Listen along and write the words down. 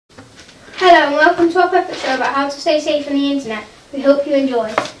Hello and welcome to our puppet show about how to stay safe on the internet. We hope you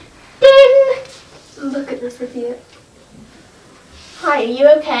enjoy. Ding! Look at this review. Hi, are you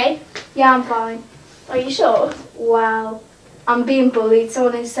okay? Yeah, I'm fine. Are you sure? Wow. I'm being bullied.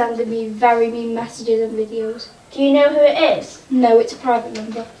 Someone is sending me very mean messages and videos. Do you know who it is? No, it's a private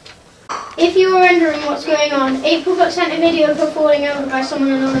number. If you were wondering what's going on, April got sent a video of her falling over by someone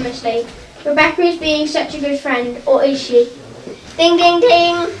anonymously. Rebecca is being such a good friend, or is she? Ding, ding,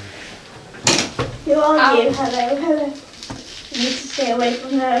 ding! Who are Ow. you? Hello, hello. You need to stay away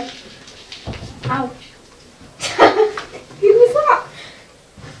from her. Ouch. Who was that?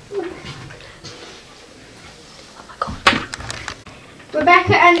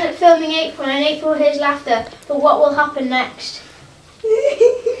 Rebecca ends up filming April and April hears laughter, but what will happen next?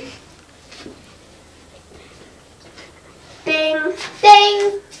 Ding!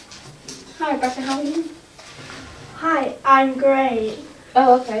 Ding! Hi Rebecca, how are you? Hi, I'm great.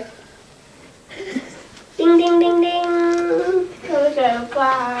 Oh, okay. Ding, ding, ding, ding. Gotta go,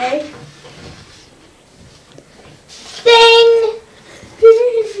 bye. Ding!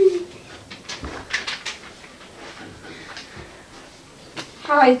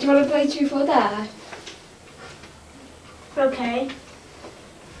 Hi, do you want to play Truth or Dare? Okay.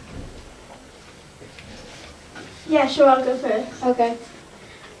 Yeah, sure, I'll go first. Okay.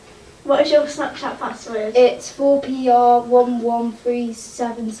 What is your Snapchat password? It's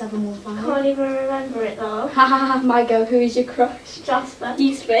 4PR113771. Can't even remember it though. Haha, my go, who is your crush? Jasper.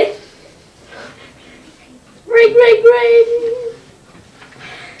 He's fit. Ring, ring, ring!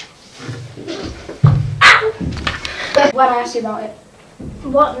 When I asked you about it.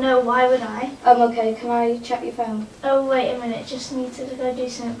 What? No, why would I? Okay, can I check your phone? Oh, wait a minute, just need to go do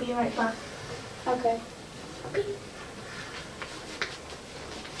something, be right back. Okay.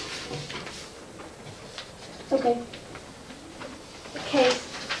 Okay. Okay.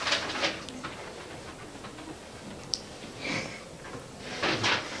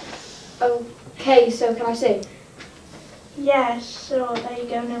 Okay, so can I see? Yeah, sure, there you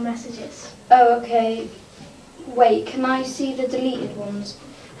go, no messages. Oh, okay. Wait, can I see the deleted ones?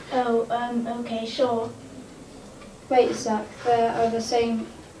 Oh, okay, sure. Wait a sec, they are the same.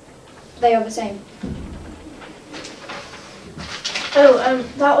 They are the same. Oh,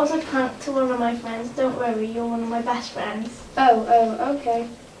 that was a prank to one of my friends. Don't worry, you're one of my best friends. Oh, okay.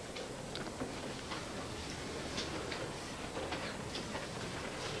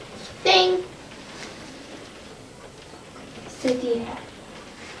 Ding! Sit here.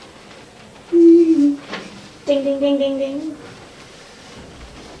 Ding, ding, ding, ding, ding.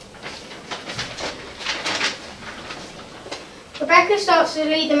 Rebecca starts to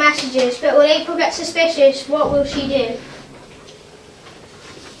delete the messages, but when April gets suspicious, what will she do?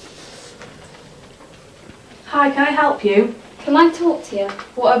 Hi, can I help you? Can I talk to you?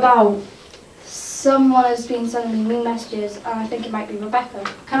 What about? Someone has been sending me messages, and I think it might be Rebecca.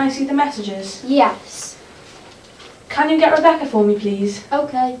 Can I see the messages? Yes. Can you get Rebecca for me, please?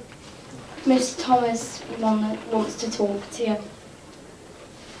 Okay. Miss Thomas wants to talk to you.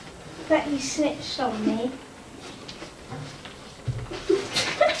 Bet you snitched on me.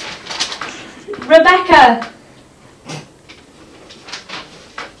 Rebecca!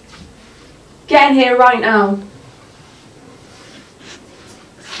 Get in here right now.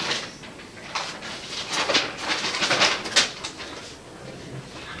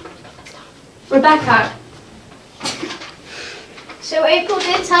 Rebecca! So April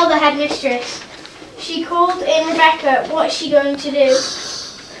did tell the headmistress. She called in Rebecca. What's she going to do?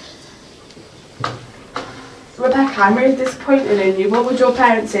 Rebecca, I'm really disappointed in you. What would your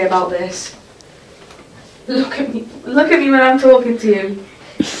parents say about this? Look at me when I'm talking to you.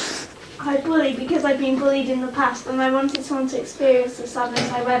 I bully because I've been bullied in the past and I wanted someone to experience the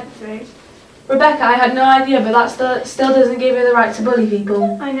sadness I went through. Rebecca, I had no idea, but that still doesn't give you the right to bully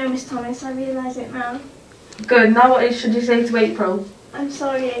people. I know, Miss Thomas, I realise it now. Good, now what should you say to April? I'm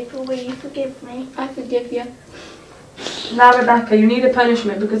sorry, April, will you forgive me? I forgive you. Now Rebecca, you need a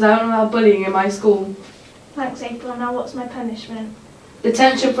punishment because I don't allow bullying in my school. Thanks, April. Now what's my punishment?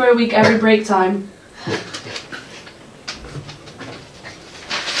 Detention for a week every break time.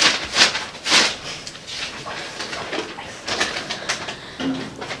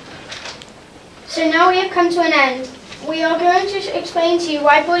 So now we have come to an end. We are going to explain to you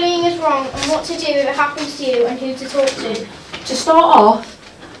why bullying is wrong and what to do if it happens to you and who to talk to. To start off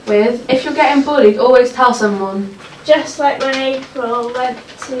with, if you're getting bullied, always tell someone. Just like when April went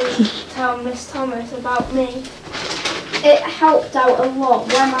to tell Miss Thomas about me. It helped out a lot.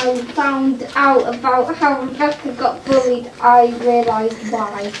 When I found out about how Rebecca got bullied, I realised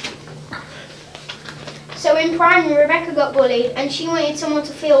why. So So in primary, Rebecca got bullied and she wanted someone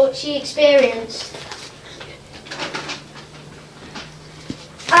to feel what she experienced.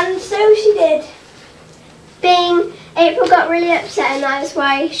 And so she did. April got really upset and that is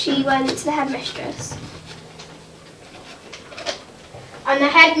why she went to the headmistress. And the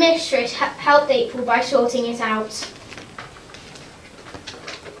headmistress helped April by sorting it out.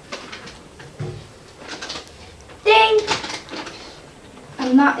 Ding!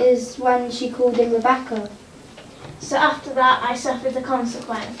 And that is when she called in Rebecca. So after that, I suffered the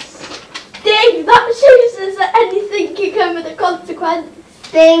consequence. Ding! That shows us that anything can come with a consequence.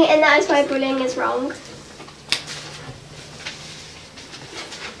 Ding, and that is why bullying is wrong.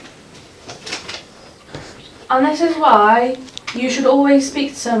 And this is why you should always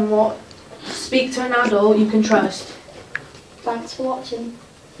speak to an adult you can trust. Thanks for watching.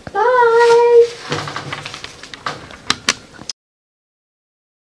 Bye!